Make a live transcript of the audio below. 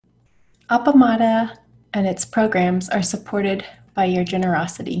Appamada and its programs are supported by your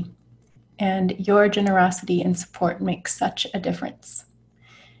generosity, and your generosity and support makes such a difference.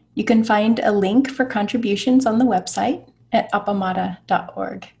 You can find a link for contributions on the website at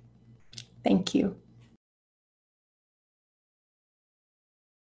appamada.org. Thank you.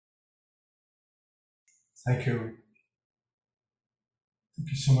 Thank you. Thank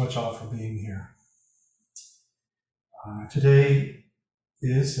you so much all for being here. Today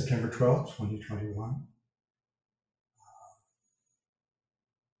is September 12th, 2021.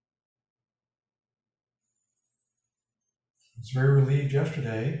 I was very relieved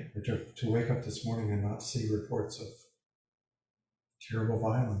yesterday to wake up this morning and not see reports of terrible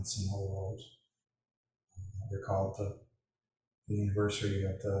violence in the world. I recalled the anniversary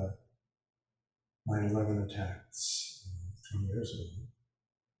of the 9/11 attacks 20 years ago.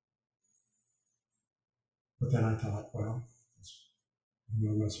 But then I thought, well, there's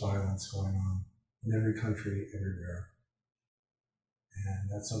enormous violence going on in every country, everywhere. And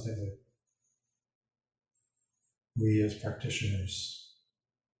that's something that we as practitioners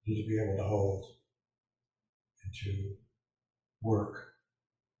need to be able to hold and to work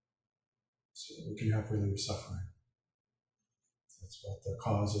so that we can help relieve suffering. That's both the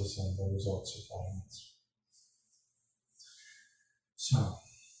causes and the results of violence. So,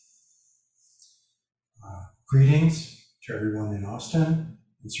 greetings to everyone in Austin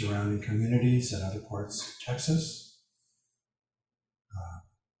and surrounding communities and other parts of Texas,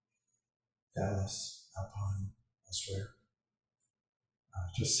 Dallas, Alpine, elsewhere.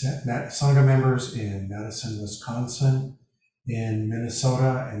 To Sangha members in Madison, Wisconsin, in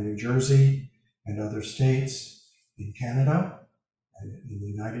Minnesota and New Jersey and other states, in Canada, and in the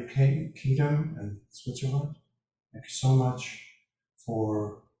United Kingdom and Switzerland. Thank you so much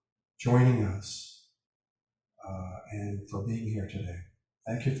for joining us and for being here today.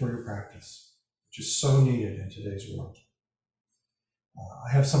 Thank you for your practice, which is so needed in today's world. I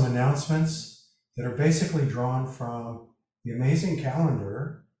have some announcements that are basically drawn from the amazing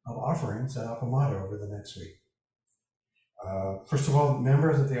calendar of offerings at Appamada over the next week. First of all,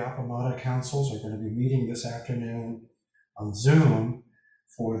 members of the Appamada councils are going to be meeting this afternoon on Zoom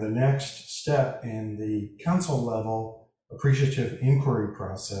for the next step in the council level appreciative inquiry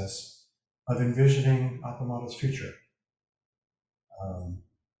process of envisioning Appamada's future.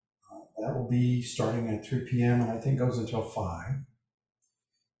 That will be starting at 3 p.m. and I think goes until 5.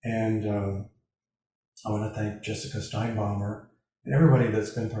 And I want to thank Jessica Steinbaumer and everybody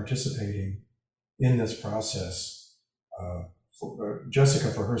that's been participating in this process.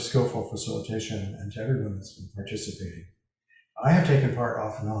 Jessica for her skillful facilitation and to everyone that's been participating. I have taken part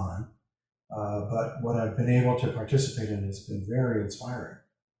off and on, but what I've been able to participate in has been very inspiring.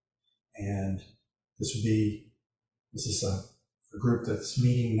 And this is a group that's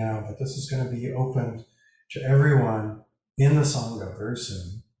meeting now, but this is going to be open to everyone in the Sangha very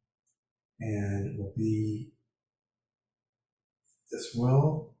soon. And this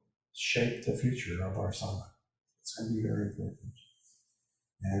will shape the future of our Sangha. It's going to be very important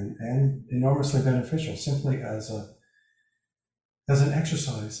and enormously beneficial, simply as an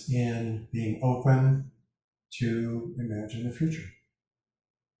exercise in being open to imagine the future.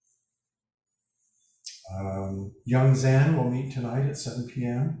 Young Zen will meet tonight at 7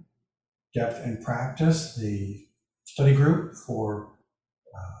 p.m. Depth and Practice, the study group for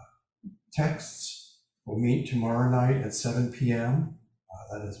texts, will meet tomorrow night at 7 p.m.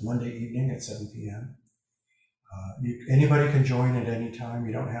 That is Monday evening at 7 p.m. Anybody can join at any time.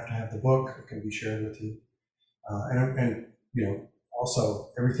 You don't have to have the book. It can be shared with you. And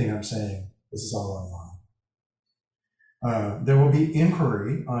also everything I'm saying, this is all online. There will be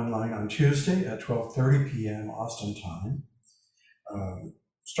inquiry online on Tuesday at 12:30 p.m. Austin time.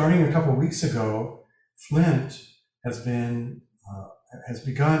 Starting a couple weeks ago, Flint has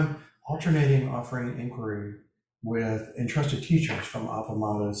begun alternating offering inquiry with entrusted teachers from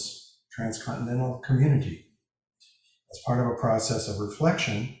Appamada's transcontinental community as part of a process of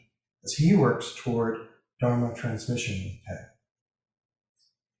reflection as he works toward Dharma transmission with Peg.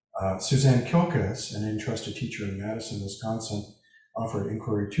 Suzanne Kilkus, an entrusted teacher in Madison, Wisconsin, offered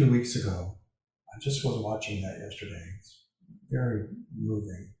inquiry 2 weeks ago. I just was watching that yesterday. It's very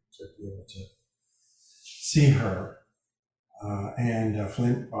moving to be able to see her. And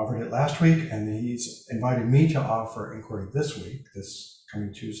Flint offered it last week, and he's invited me to offer inquiry this week, this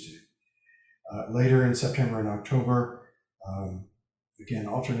coming Tuesday. Later in September and October, again,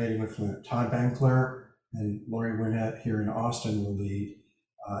 alternating with Flint, Todd Bankler and Lori Winnett here in Austin will lead,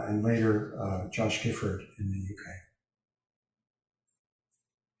 and later Josh Gifford in the UK.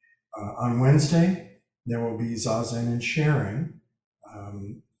 On Wednesday, there will be Zazen and sharing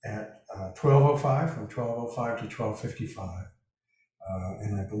at 12:05, from 12:05 to 12:55.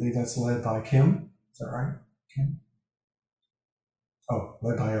 And I believe that's led by Kim. Is that right, Kim? Oh,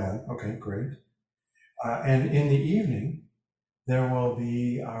 led by Ellen. Okay, great. And in the evening, there will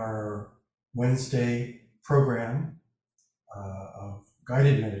be our Wednesday program of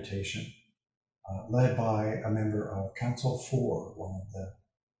guided meditation, led by a member of Council 4, one of the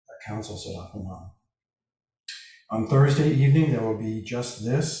councils at Apamon. On Thursday evening, there will be just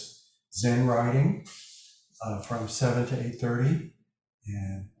this Zen writing from 7 to 8:30,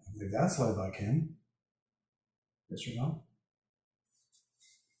 and I believe that's led by Kim. Yes or no?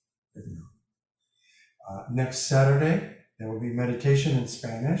 Maybe no. Next Saturday, there will be meditation in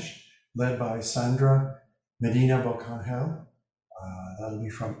Spanish, led by Sandra Medina Bocangel. That'll be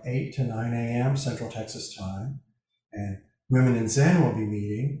from 8 to 9 a.m. Central Texas time. And Women in Zen will be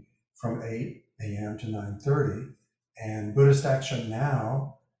meeting from 8 a.m. to 9:30. And Buddhist Action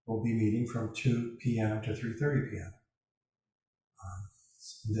Now will be meeting from 2 p.m. to 3:30 p.m.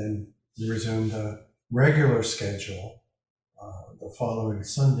 Then we resume the regular schedule the following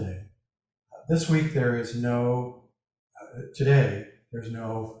Sunday. This week there is no, today there's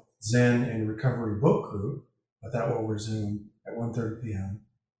no Zen and Recovery book group, but that will resume at 1:30 p.m.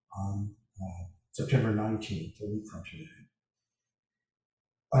 on September 19th, a week from today.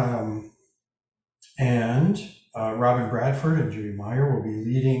 And Robin Bradford and Judy Meyer will be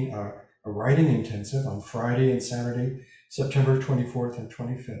leading a writing intensive on Friday and Saturday, September 24th and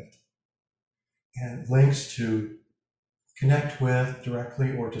 25th. And links to connect with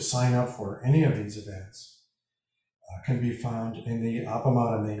directly or to sign up for any of these events can be found in the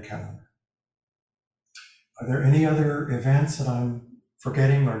Appamada main calendar. Are there any other events that I'm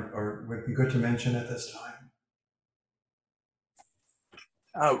forgetting or would be good to mention at this time?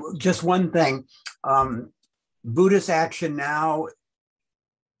 Just one thing. Buddhist Action Now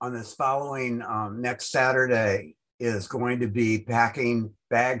on this following next Saturday is going to be packing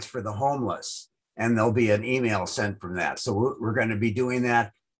bags for the homeless, and there'll be an email sent from that. So we're going to be doing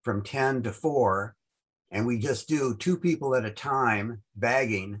that from 10 to 4, and we just do 2 people at a time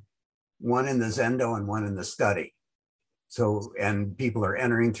bagging, one in the Zendo and one in the study. So, and people are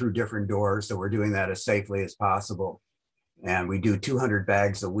entering through different doors, so we're doing that as safely as possible. And we do 200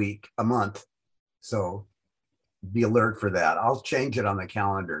 bags a month. So be alert for that. I'll change it on the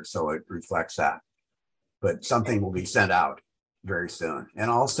calendar so it reflects that, but something will be sent out very soon. And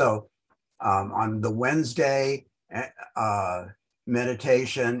also on the Wednesday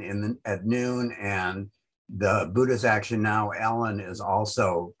meditation at noon, and the Buddhist Action Now, Ellen is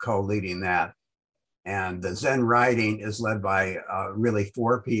also co-leading that. And the Zen writing is led by really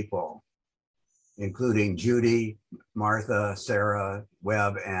 4 people, including Judy, Martha, Sarah,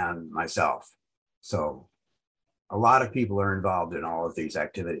 Webb, and myself. So a lot of people are involved in all of these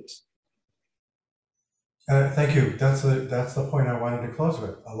activities. Thank you. That's the point I wanted to close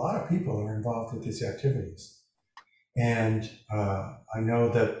with. A lot of people are involved with these activities. And I know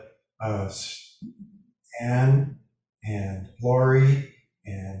that Anne and Lori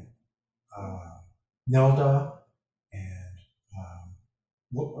and Nelda and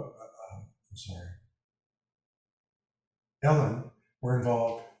Ellen were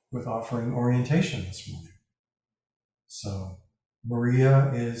involved with offering orientation this morning. So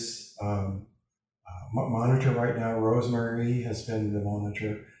Maria is monitor right now. Rosemary has been the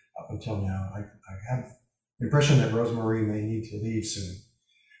monitor up until now. I have the impression that Rosemary may need to leave soon,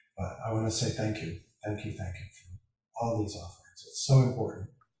 but I want to say thank you for all these offerings. It's so important.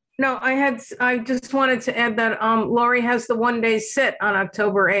 No, I just wanted to add that Lori has the 1-day sit on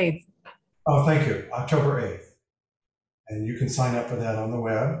October 8th. Oh, thank you. October 8th. And you can sign up for that on the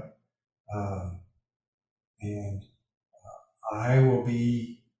web. And I will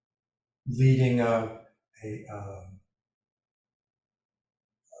be leading a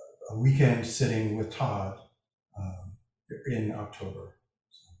weekend sitting with Todd in October.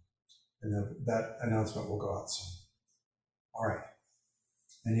 And that announcement will go out soon. All right.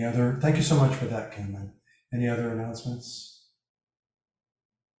 Thank you so much for that, Kim. Any other announcements?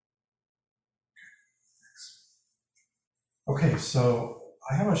 Okay, thanks. Okay, so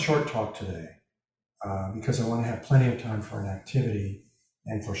I have a short talk today because I want to have plenty of time for an activity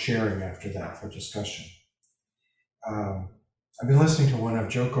and for sharing after that, for discussion. I've been listening to one of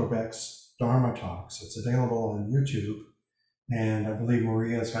Joko Beck's Dharma talks. It's available on YouTube, and I believe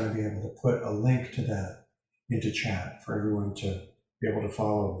Maria is going to be able to put a link to that into chat for everyone to be able to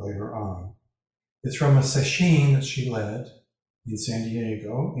follow later on. It's from a session that she led in San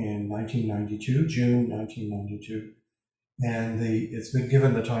Diego in 1992, June 1992, and it's been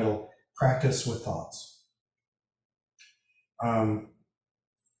given the title Practice with Thoughts.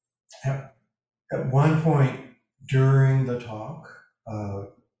 At one point during the talk,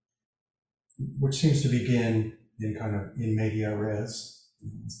 which seems to begin in kind of in media res,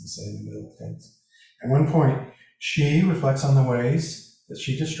 as they say in the middle of things. At one point, she reflects on the ways that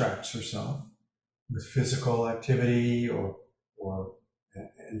she distracts herself with physical activity,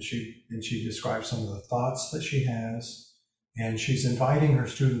 and she describes some of the thoughts that she has, and she's inviting her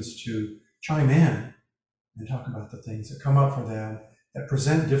students to chime in and talk about the things that come up for them that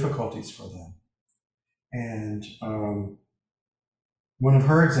present difficulties for them. And one of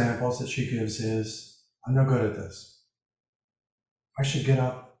her examples that she gives is, I'm no good at this. I should get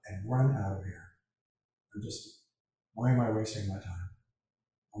up and run out of here. Why am I wasting my time?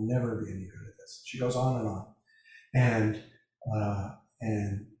 I'll never be any good at this. She goes on and on.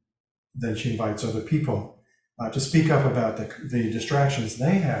 And then she invites other people to speak up about the distractions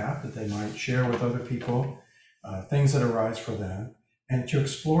they have that they might share with other people, things that arise for them, and to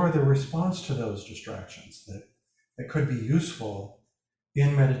explore the response to those distractions that could be useful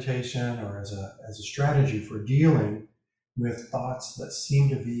in meditation or as a strategy for dealing with thoughts that seem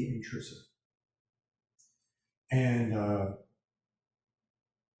to be intrusive. And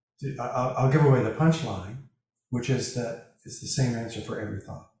I'll give away the punchline, which is that it's the same answer for every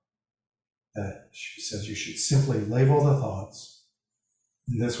thought. That she says you should simply label the thoughts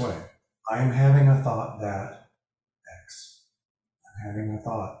in this way. I am having a thought that X. I'm having a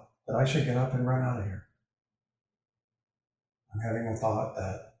thought that I should get up and run out of here. I'm having a thought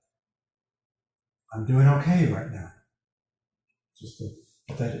that I'm doing okay right now.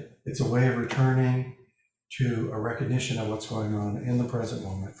 That it's a way of returning to a recognition of what's going on in the present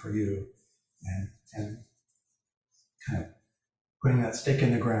moment for you, and kind of putting that stake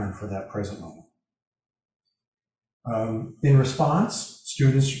in the ground for that present moment. In response,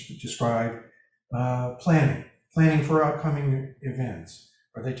 students describe planning for upcoming events,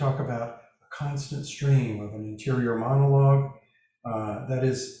 or they talk about a constant stream of an interior monologue that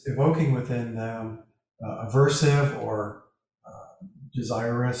is evoking within them aversive or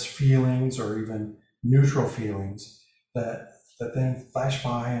desirous feelings, or even neutral feelings that then flash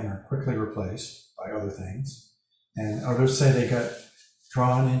by and are quickly replaced by other things. And others say they got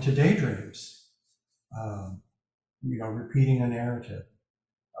drawn into daydreams, repeating a narrative,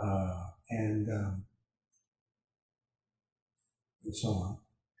 and so on.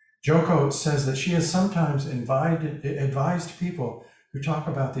 Joko says that she has sometimes advised people who talk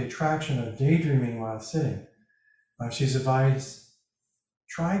about the attraction of daydreaming while sitting. She's advised,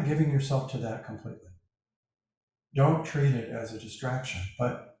 try giving yourself to that completely. Don't treat it as a distraction,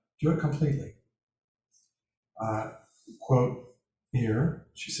 but do it completely. Quote here,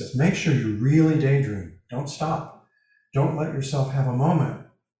 she says, make sure you really daydream. Don't stop. Don't let yourself have a moment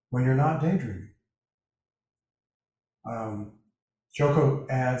when you're not daydreaming. Joko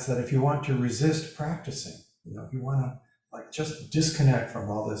adds that if you want to resist practicing, if you want to just disconnect from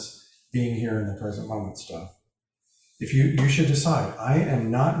all this being here in the present moment stuff, if you should decide, I am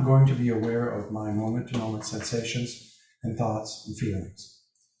not going to be aware of my moment-to-moment sensations and thoughts and feelings.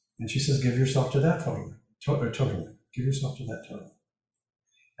 And she says, give yourself to that totally. Give yourself to that totally.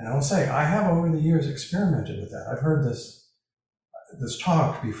 And I will say, I have over the years experimented with that. I've heard this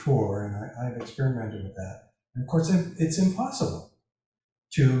talk before, and I've experimented with that. And of course, it's impossible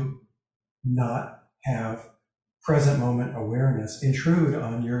to not have present moment awareness intrude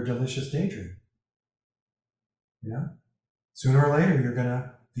on your delicious daydream. Sooner or later, you're going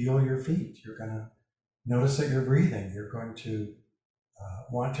to feel your feet. You're going to notice that you're breathing. You're going to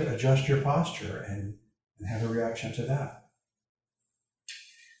want to adjust your posture and have a reaction to that.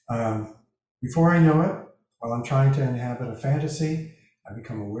 Before I know it, while I'm trying to inhabit a fantasy, I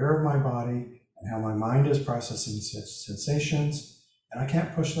become aware of my body and how my mind is processing sensations, and I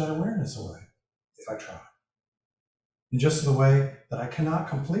can't push that awareness away if I try. In just the way that I cannot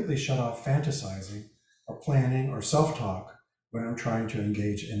completely shut off fantasizing or planning or self-talk when I'm trying to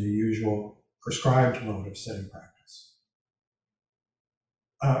engage in the usual prescribed mode of sitting practice.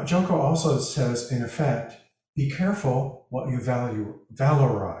 Joko also says, in effect, be careful what you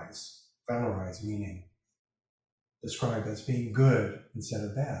valorize. Valorize meaning described as being good instead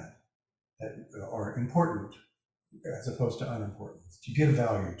of bad, or important as opposed to unimportant, to give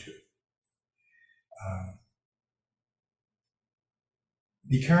value to.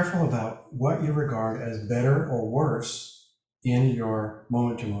 Be careful about what you regard as better or worse in your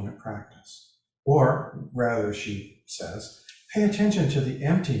moment-to-moment practice. Or rather, she says, pay attention to the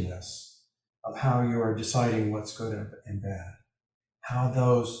emptiness of how you are deciding what's good and bad. How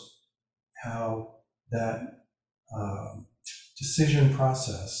that decision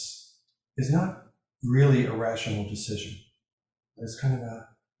process is not really a rational decision. It's kind of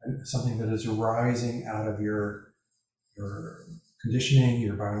something that is arising out of your conditioning,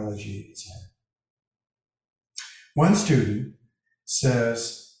 your biology, etc. One student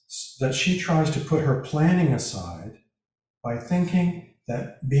says that she tries to put her planning aside by thinking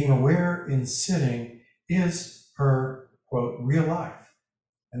that being aware in sitting is her, quote, real life.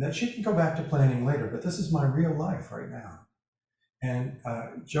 And that she can go back to planning later, but this is my real life right now. And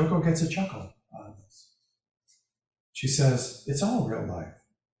Joko gets a chuckle out of this. She says, it's all real life.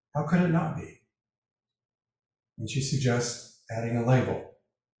 How could it not be? And she suggests adding a label,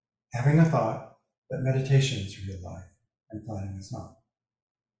 having a thought that meditation is real life and planning is not.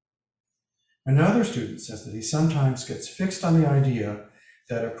 Another student says that he sometimes gets fixed on the idea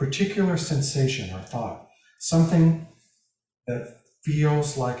that a particular sensation or thought, something that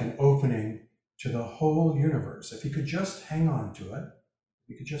feels like an opening to the whole universe, if he could just hang on to it, if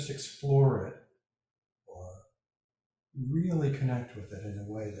he could just explore it, or really connect with it in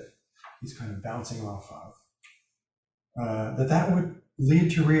a way that he's kind of bouncing off of, that would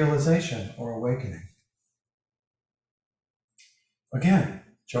lead to realization or awakening. Again,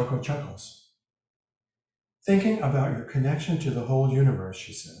 Joko chuckles. Thinking about your connection to the whole universe,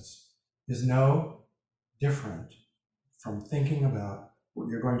 she says, is no different from thinking about what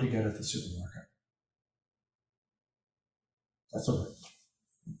you're going to get at the supermarket. That's what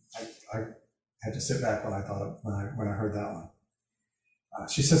I had to sit back when I thought of, when I heard that one.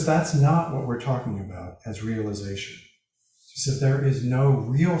 She says that's not what we're talking about as realization. She says there is no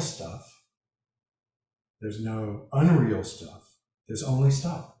real stuff. There's no unreal stuff. There's only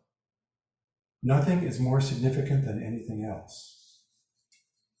stuff. Nothing is more significant than anything else.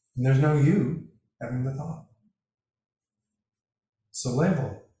 And there's no you having the thought. So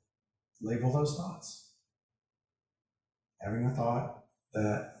label those thoughts. Having a thought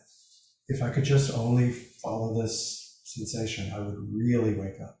that if I could just only follow this sensation, I would really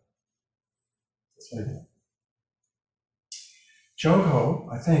wake up. Let's label it. Joko,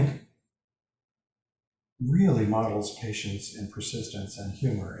 I think, really models patience and persistence and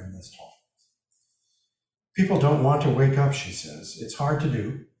humor in this talk. People don't want to wake up, she says. It's hard to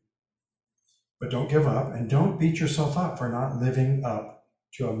do, but don't give up and don't beat yourself up for not living up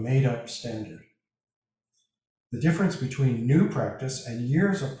to a made-up standard. The difference between new practice and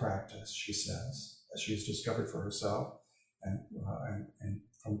years of practice, she says, as she's discovered for herself and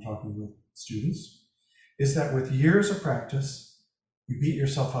from talking with students, is that with years of practice, you beat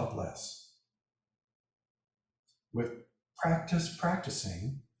yourself up less. With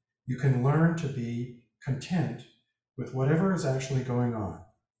practicing, you can learn to be content with whatever is actually going on,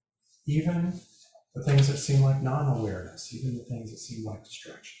 even the things that seem like non-awareness, even the things that seem like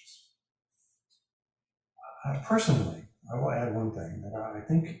distractions. Personally, I will add one thing that I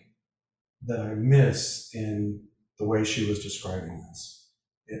think that I miss in the way she was describing this.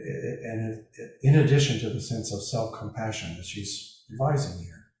 In addition to the sense of self-compassion that she's devising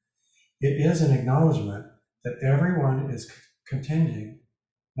here, it is an acknowledgement that everyone is contending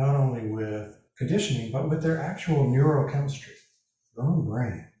not only with conditioning, but with their actual neurochemistry, their own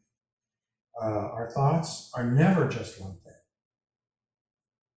brain. Our thoughts are never just one thing.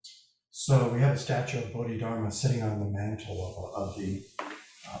 So we have a statue of Bodhidharma sitting on the mantle of the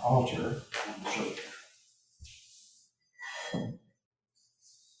altar. I'll show it there.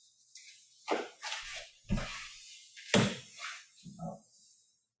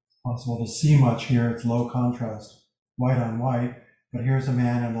 Possible to see much here, it's low contrast, white on white, but here's a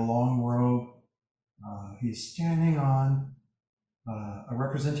man in a long robe. He's standing on a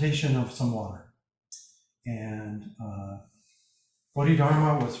representation of some water. And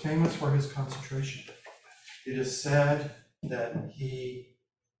Bodhidharma was famous for his concentration. It is said that he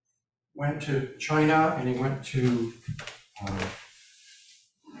went to China and he went to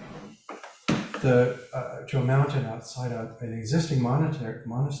to a mountain outside an existing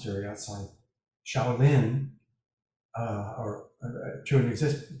monastery outside Shaolin,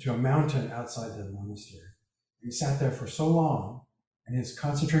 to a mountain outside the monastery. He sat there for so long, and his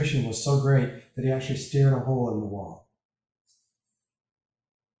concentration was so great that he actually stared a hole in the wall.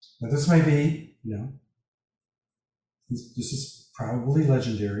 Now this may be, this is probably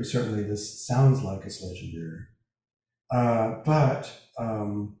legendary. Certainly this sounds like it's legendary. But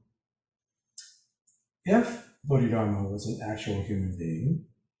if Bodhidharma was an actual human being,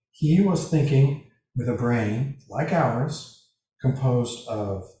 he was thinking with a brain like ours, composed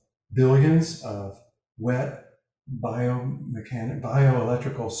of billions of wet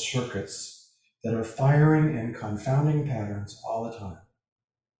bioelectrical circuits that are firing in confounding patterns all the time.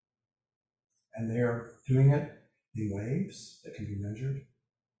 And they are doing it in waves that can be measured,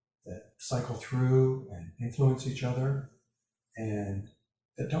 that cycle through and influence each other. And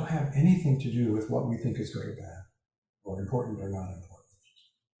that don't have anything to do with what we think is good or bad, or important or not important.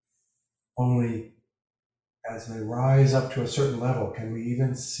 Only as they rise up to a certain level can we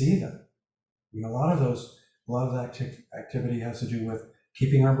even see them. I mean, a lot of that activity has to do with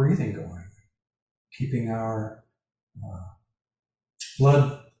keeping our breathing going, keeping our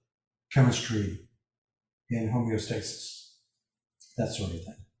blood chemistry in homeostasis, that sort of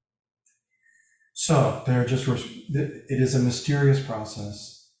thing. So it is a mysterious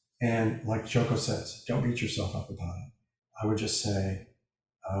process, and like Joko says, don't beat yourself up about it. I would just say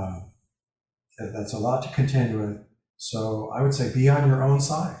that's a lot to contend with. So I would say be on your own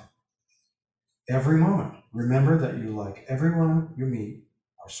side every moment. Remember that you, like everyone you meet,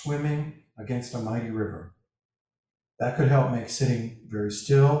 are swimming against a mighty river. That could help make sitting very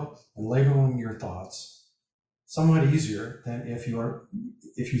still and labeling your thoughts somewhat easier than if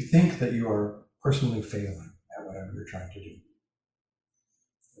you think that you are personally failing at whatever you're trying to do.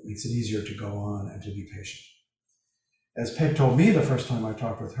 It makes it easier to go on and to be patient. As Peg told me the first time I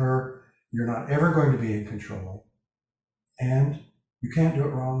talked with her, you're not ever going to be in control, and you can't do it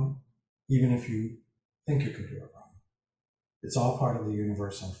wrong even if you think you can do it wrong. It's all part of the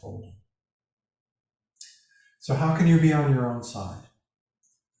universe unfolding. So how can you be on your own side?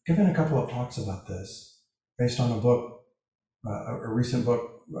 I've given a couple of talks about this based on a book, a recent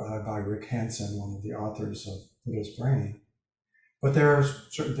book by Rick Hansen, one of the authors of Buddha's Brain. But there are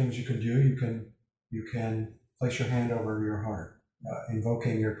certain things you can do. You can place your hand over your heart,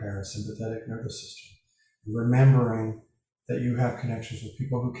 invoking your parasympathetic nervous system, remembering that you have connections with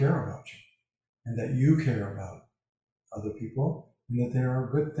people who care about you, and that you care about other people, and that there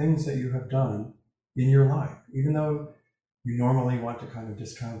are good things that you have done in your life, even though you normally want to kind of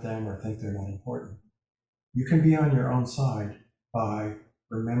discount them or think they're not important. You can be on your own side by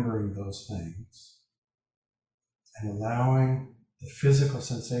remembering those things and allowing the physical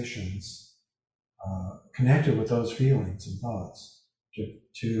sensations connected with those feelings and thoughts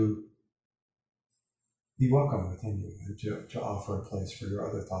to be welcome within you, and to offer a place for your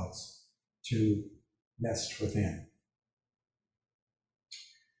other thoughts to nest within.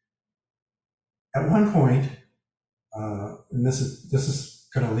 At one point, and this is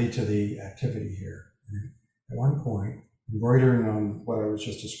going to lead to the activity here. At one point, embroidering on what I was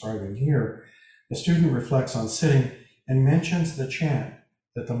just describing here, the student reflects on sitting and mentions the chant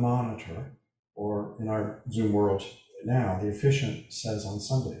that the monitor, or in our Zoom world now, the officiant, says on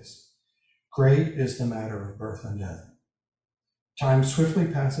Sundays. Great is the matter of birth and death. Time swiftly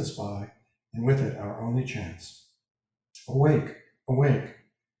passes by, and with it our only chance. Awake, awake,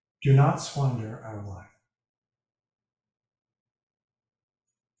 do not squander our life.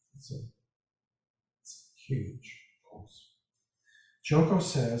 It's huge, of course. Joko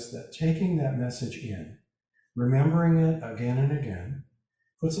says that taking that message in, remembering it again and again,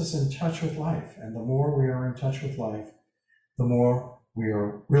 puts us in touch with life. And the more we are in touch with life, the more we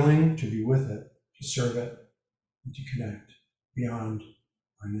are willing to be with it, to serve it, and to connect beyond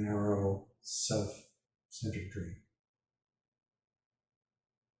our narrow, self-centered dream.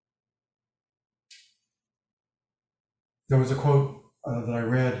 There was a quote that I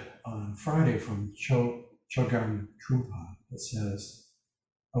read on Friday from Chogyam Trungpa that says,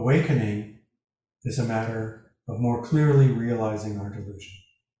 awakening is a matter of more clearly realizing our delusion.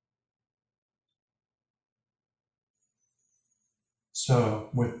 So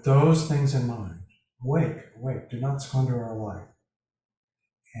with those things in mind, awake, awake, do not squander our life.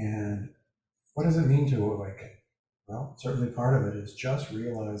 And what does it mean to awaken? Well, certainly part of it is just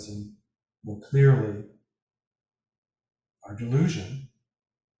realizing more clearly our delusion.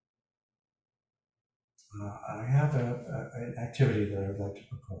 I have an activity that I would like to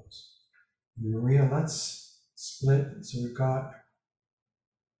propose. Maria, let's split. So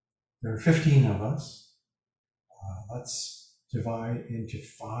there are 15 of us. Let's divide into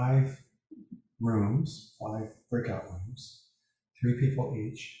 5 rooms, 5 breakout rooms, 3 people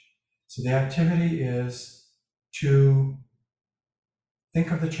each. So the activity is to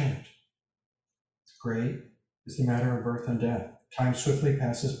think of the chant. It's great. It's the matter of birth and death. Time swiftly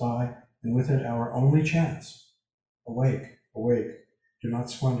passes by, and with it our only chance. Awake, awake, do not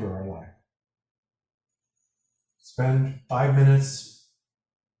squander our life. Spend 5 minutes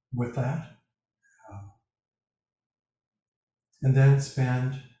with that. And then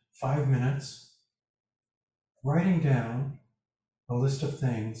spend 5 minutes writing down a list of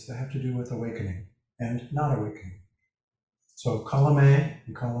things that have to do with awakening and not awakening. So column A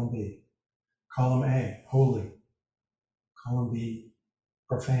and column B. Column A, holy. Column B,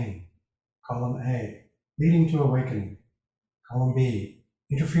 profane. Column A, leading to awakening. Column B,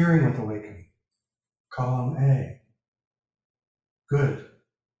 interfering with awakening. Column A, good,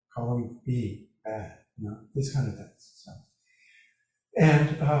 Column B, bad, these kind of things. So,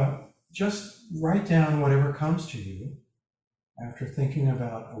 and just write down whatever comes to you after thinking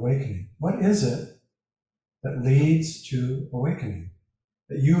about awakening. What is it that leads to awakening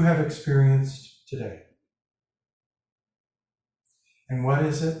that you have experienced today? And what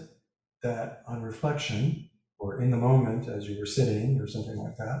is it that on reflection, or in the moment as you were sitting or something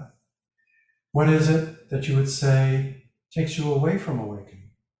like that, what is it that you would say takes you away from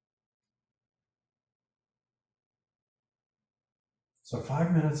awakening? So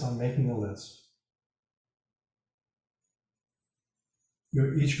 5 minutes on making the list.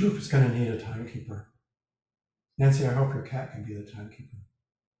 Each group is going to need a timekeeper. Nancy, I hope your cat can be the timekeeper.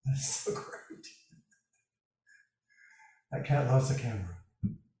 That's so great. That cat loves the camera.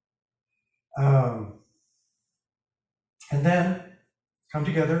 And then come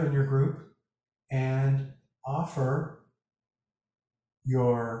together in your group and offer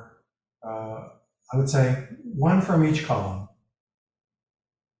your, I would say, one from each column.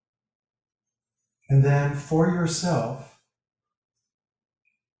 And then for yourself,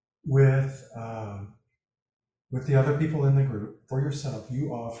 with the other people in the group, for yourself,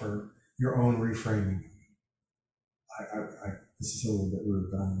 you offer your own reframing. This is a little bit rude,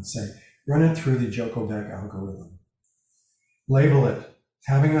 but I'm going to say, run it through the Joko Beck algorithm. Label it,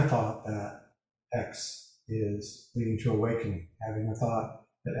 having a thought that X is leading to awakening, having a thought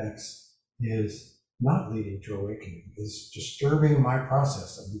that X is not leading to awakening, is disturbing my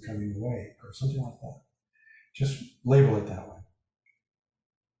process of becoming awake, or something like that. Just label it that way.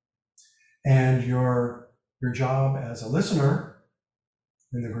 And your job as a listener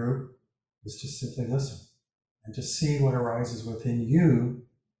in the group is to simply listen and to see what arises within you,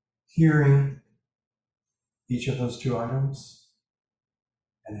 hearing each of those two items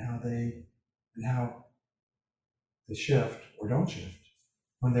and how they shift or don't shift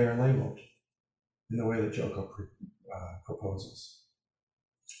when they are labeled in the way that Joko proposes.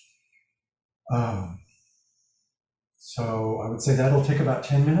 So I would say that'll take about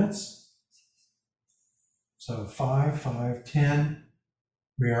 10 minutes. So 5, 10.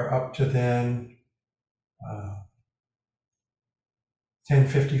 We are up to then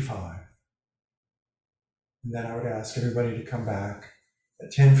 10:55. And then I would ask everybody to come back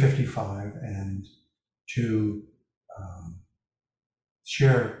at 10:55 and to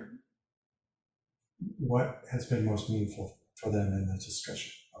share what has been most meaningful for them in the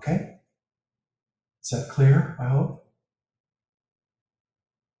discussion. Okay? Is that clear, I hope?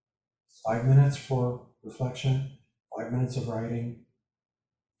 5 minutes for reflection, 5 minutes of writing,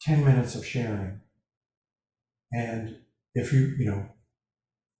 10 minutes of sharing. And if you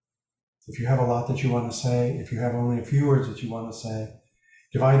have a lot that you want to say, if you have only a few words that you want to say,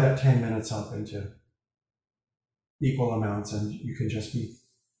 divide that 10 minutes up into equal amounts, and you can just be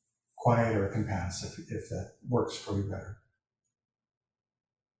quiet or can pass if that works for you better.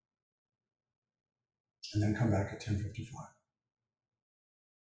 And then come back at 10:55.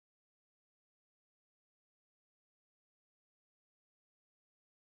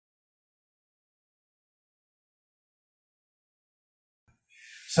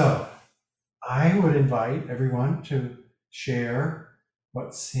 So I would invite everyone to share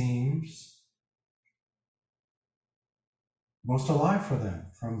what seems most alive for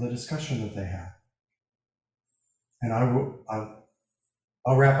them from the discussion that they have. And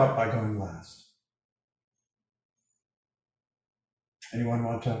I'll wrap up by going last. Anyone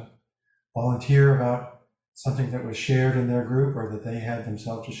want to volunteer about something that was shared in their group or that they had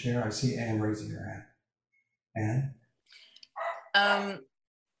themselves to share? I see Anne raising her hand. Anne?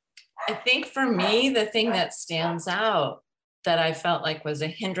 I think for me, the thing that stands out that I felt like was a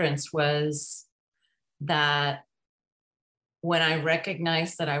hindrance was that when I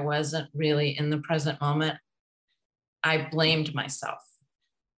recognized that I wasn't really in the present moment, I blamed myself.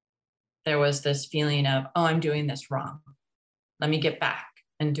 There was this feeling of, oh, I'm doing this wrong. Let me get back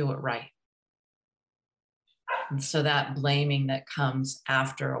and do it right. And so that blaming that comes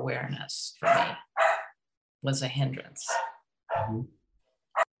after awareness for me was a hindrance. Mm-hmm.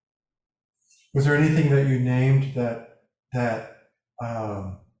 Was there anything that you named that helped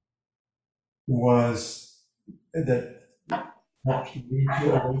lead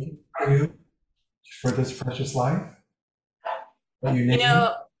to awakening for you for this precious life? That you named?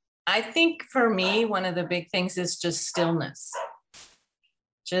 I think for me, one of the big things is just stillness.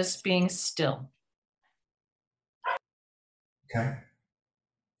 Just being still. Okay.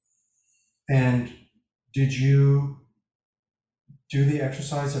 And did you do the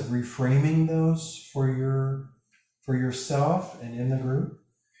exercise of reframing those for yourself and in the group?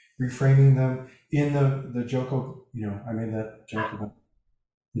 Reframing them in the Joko, I made that joke about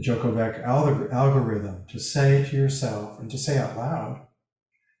the Joko Beck algorithm, to say to yourself and to say out loud,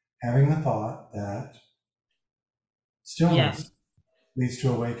 having the thought that stillness leads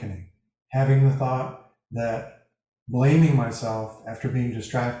to awakening, having the thought that blaming myself after being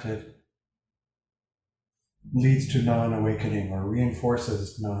distracted leads to non-awakening or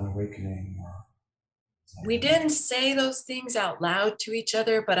reinforces non-awakening. We didn't say those things out loud to each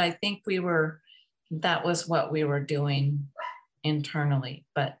other, but I think that was what we were doing internally,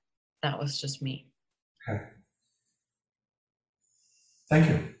 but that was just me. Okay. Thank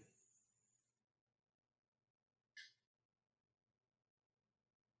you.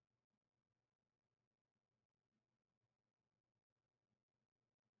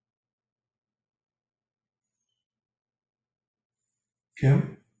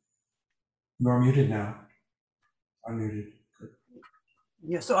 Kim, you are muted now. Unmuted.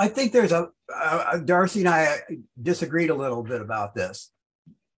 Yeah, so I think there's Darcy and I disagreed a little bit about this,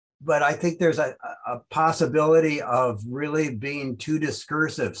 but I think there's a possibility of really being too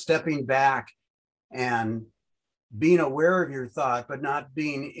discursive, stepping back and being aware of your thought, but not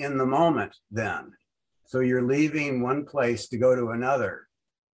being in the moment then. So you're leaving one place to go to another.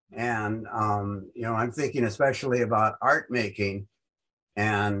 And, I'm thinking especially about art making,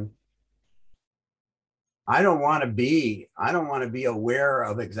 and I don't want to be aware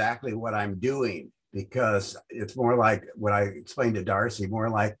of exactly what I'm doing, because it's more like what I explained to Darcy, more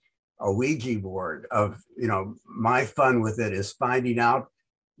like a Ouija board of, my fun with it is finding out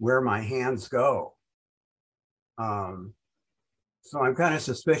where my hands go. So I'm kind of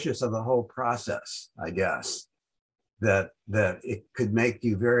suspicious of the whole process, I guess, that it could make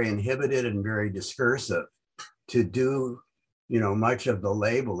you very inhibited and very discursive to do much of the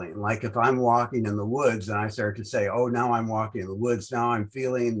labeling. Like if I'm walking in the woods and I start to say, oh, now I'm walking in the woods, now I'm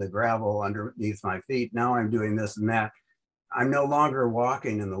feeling the gravel underneath my feet, now I'm doing this and that, I'm no longer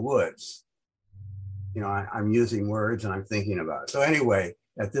walking in the woods. I'm using words and I'm thinking about it. So anyway,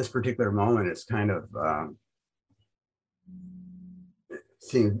 at this particular moment, it's kind of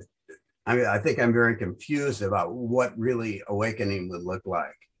I think I'm very confused about what really awakening would look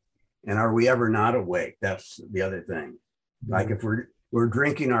like. And are we ever not awake? That's the other thing. Like if we're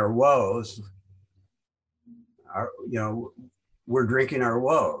drinking our woes, we're drinking our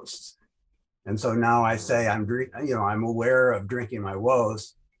woes. And so now I say I'm aware of drinking my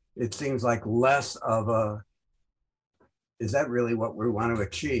woes. It seems like less of is that really what we want to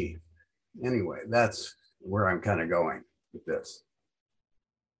achieve? Anyway, that's where I'm kind of going with this.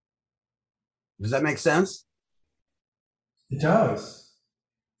 Does that make sense? It does.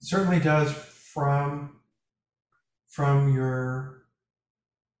 It certainly does from your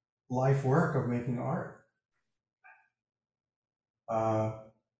life work of making art,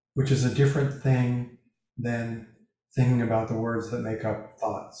 which is a different thing than thinking about the words that make up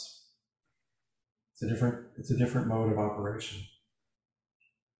thoughts. It's a different mode of operation.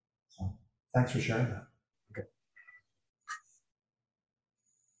 So thanks for sharing that. Okay.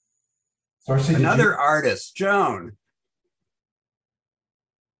 Darcy, another artist, Joan.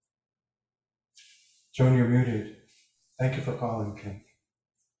 Joan, you're muted. Thank you for calling, Kim.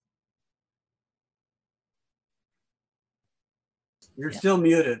 You're still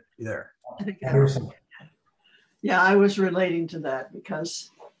muted there. Yeah, I was relating to that,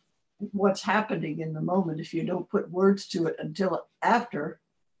 because what's happening in the moment, if you don't put words to it until after,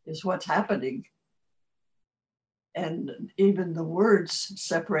 is what's happening. And even the words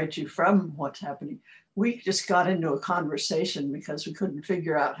separate you from what's happening. We just got into a conversation because we couldn't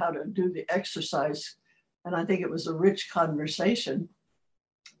figure out how to do the exercise. And I think it was a rich conversation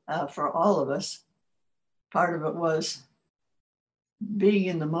for all of us. Part of it was being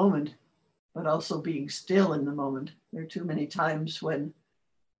in the moment, but also being still in the moment. There are too many times when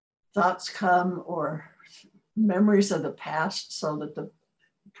thoughts come or memories of the past, so that the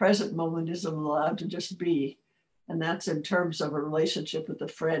present moment isn't allowed to just be. And that's in terms of a relationship with a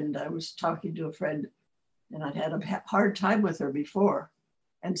friend. I was talking to a friend and I'd had a hard time with her before.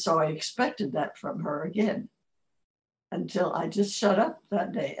 And so I expected that from her again, until I just shut up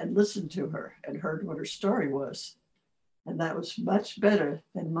that day and listened to her and heard what her story was. And that was much better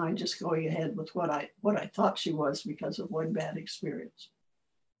than mine just going ahead with what I thought she was because of one bad experience.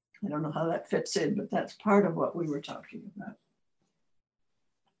 I don't know how that fits in, but that's part of what we were talking about.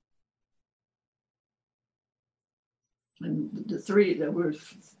 And the three that were.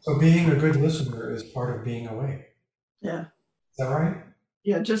 So being a good listener is part of being awake. Yeah. Is that right?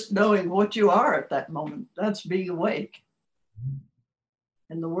 Yeah, just knowing what you are at that moment, that's being awake.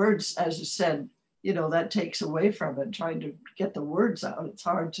 And the words, as you said, that takes away from it, trying to get the words out. It's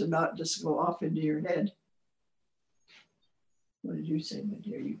hard to not just go off into your head. What did you say, my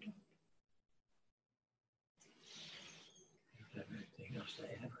dear? You don't. Have anything else to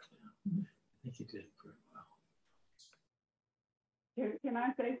add right now? I think you did pretty well. Can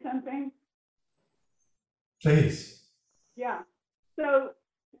I say something? Please. Yeah. So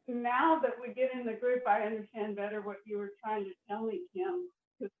now that we get in the group, I understand better what you were trying to tell me, Kim,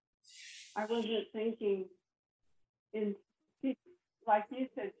 because I wasn't thinking in, like you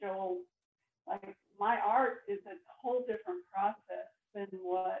said, Joel, like my art is a whole different process than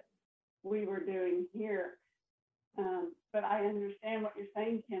what we were doing here. But I understand what you're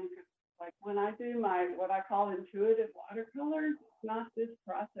saying, Kim, because like when I do my, what I call intuitive watercolors, it's not this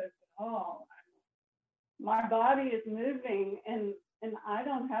process at all. My body is moving and I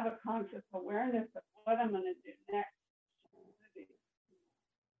don't have a conscious awareness of what I'm going to do next.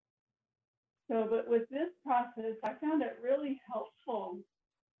 So, but with this process, I found it really helpful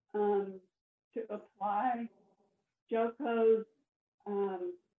to apply Joko's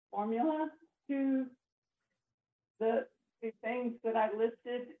formula to the things that I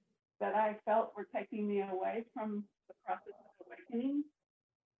listed that I felt were taking me away from the process of awakening.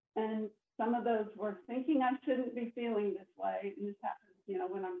 And some of those were thinking I shouldn't be feeling this way. And this happens, you know,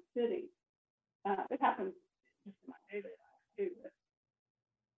 when I'm sitting. It happens just in my daily life too. But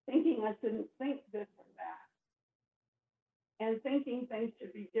thinking I shouldn't think this or that. And thinking things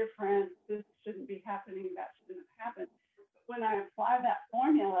should be different. This shouldn't be happening. That shouldn't have happened. But when I apply that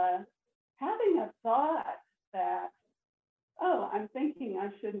formula, having a thought that, oh, I'm thinking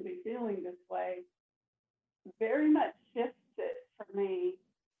I shouldn't be feeling this way, very much shifts it for me.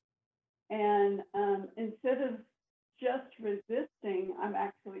 And instead of just resisting, I'm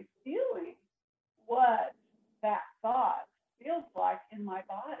actually feeling what that thought feels like in my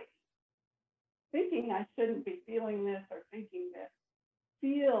body. Thinking I shouldn't be feeling this or thinking this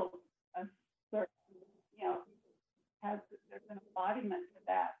feels a certain, you know, there's an embodiment to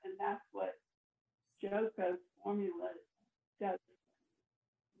that. And that's what Joko's formula does.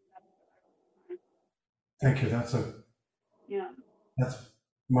 Thank you. Yeah. That's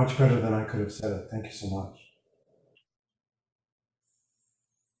much better than I could have said it. Thank you so much.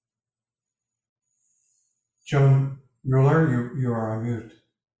 Joan Mueller, you are on mute.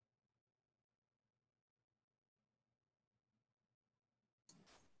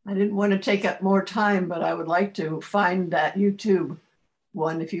 I didn't want to take up more time, but I would like to find that YouTube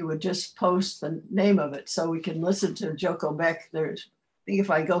one if you would just post the name of it so we can listen to Joko Beck. I think if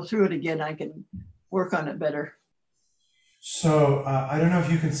I go through it again, I can work on it better. So I don't know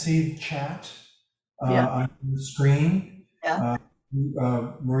if you can see chat on the screen. Yeah.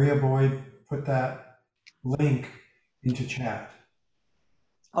 Maria Boyd put that link into chat.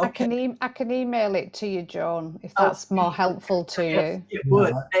 Okay. I can email it to you, Joan, if that's more helpful to you. It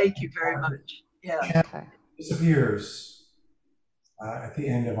would. Thank you very much. Yeah. Chat Okay. disappears at the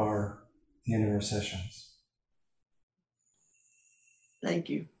end of our sessions. Thank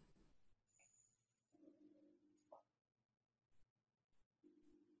you.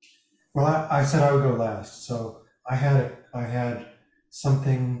 Well, I said I would go last, so I had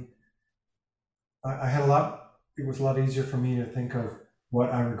something. I had a lot. It was a lot easier for me to think of what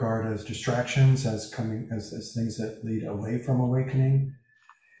I regard as distractions, as things that lead away from awakening,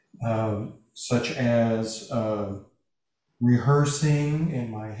 such as rehearsing in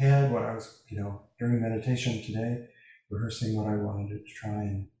my head what I was, during meditation today, rehearsing what I wanted to try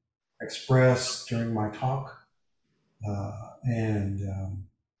and express during my talk, and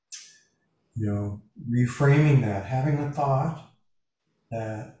reframing that, having a thought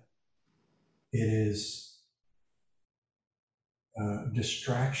that it is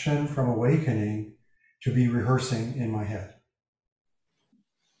distraction from awakening to be rehearsing in my head.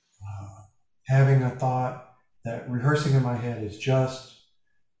 Having a thought that rehearsing in my head is just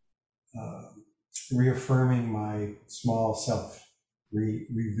reaffirming my small self,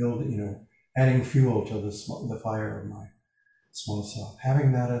 rebuilding, adding fuel to the fire of my small self.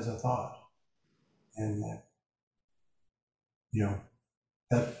 Having that as a thought, and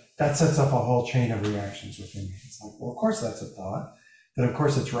that sets up a whole chain of reactions within me. It's like, well, of course that's a thought, but of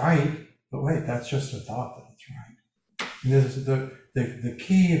course it's right. But wait, that's just a thought that it's right. And the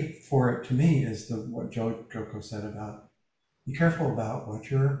key for it to me is what Joko said about be careful about what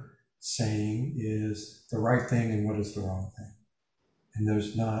you're saying is the right thing and what is the wrong thing. And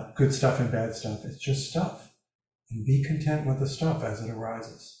there's not good stuff and bad stuff. It's just stuff, and be content with the stuff as it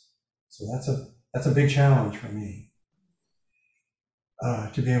arises. So that's a big challenge for me.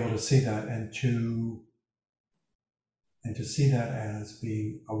 To be able to see that and to see that as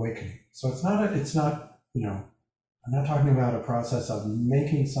being awakening. So it's not, I'm not talking about a process of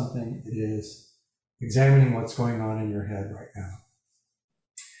making something. It is examining what's going on in your head right now.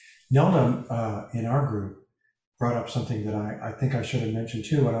 Nelda in our group brought up something that I think I should have mentioned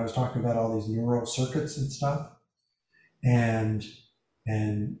too when I was talking about all these neural circuits and stuff. And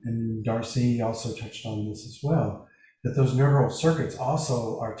Darcy also touched on this as well, that those neural circuits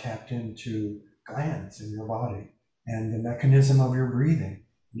also are tapped into glands in your body and the mechanism of your breathing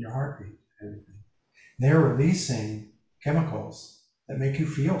and your heartbeat and everything. They're releasing chemicals that make you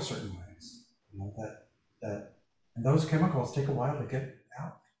feel certain ways, you know, and those chemicals take a while to get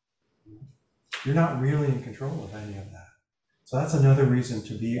out. You know? You're not really in control of any of that. So that's another reason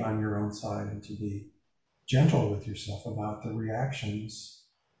to be on your own side and to be gentle with yourself about the reactions,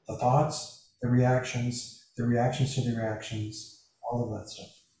 the thoughts, the reactions to the reactions, all of that stuff.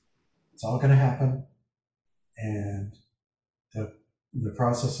 It's all going to happen. And the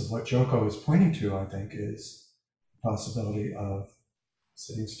process of what Joko is pointing to, I think, is the possibility of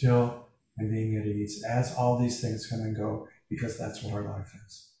sitting still and being at ease as all these things come and go, because that's what our life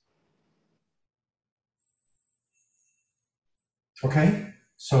is. Okay,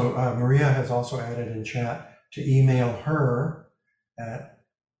 so Maria has also added in chat to email her at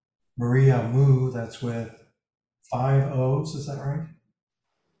Maria Mu, that's with 5 O's, is that right?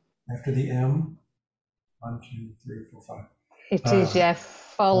 After the M? 1, 2, 3, 4, 5. It is, yeah,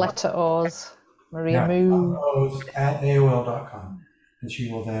 4 letter O's. Maria Mu. 5 O's at AOL.com. And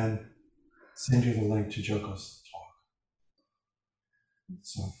she will then send you the link to Joko's talk.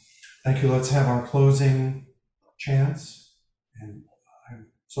 So thank you. Let's have our closing chants. And I'm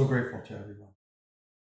so grateful to everyone.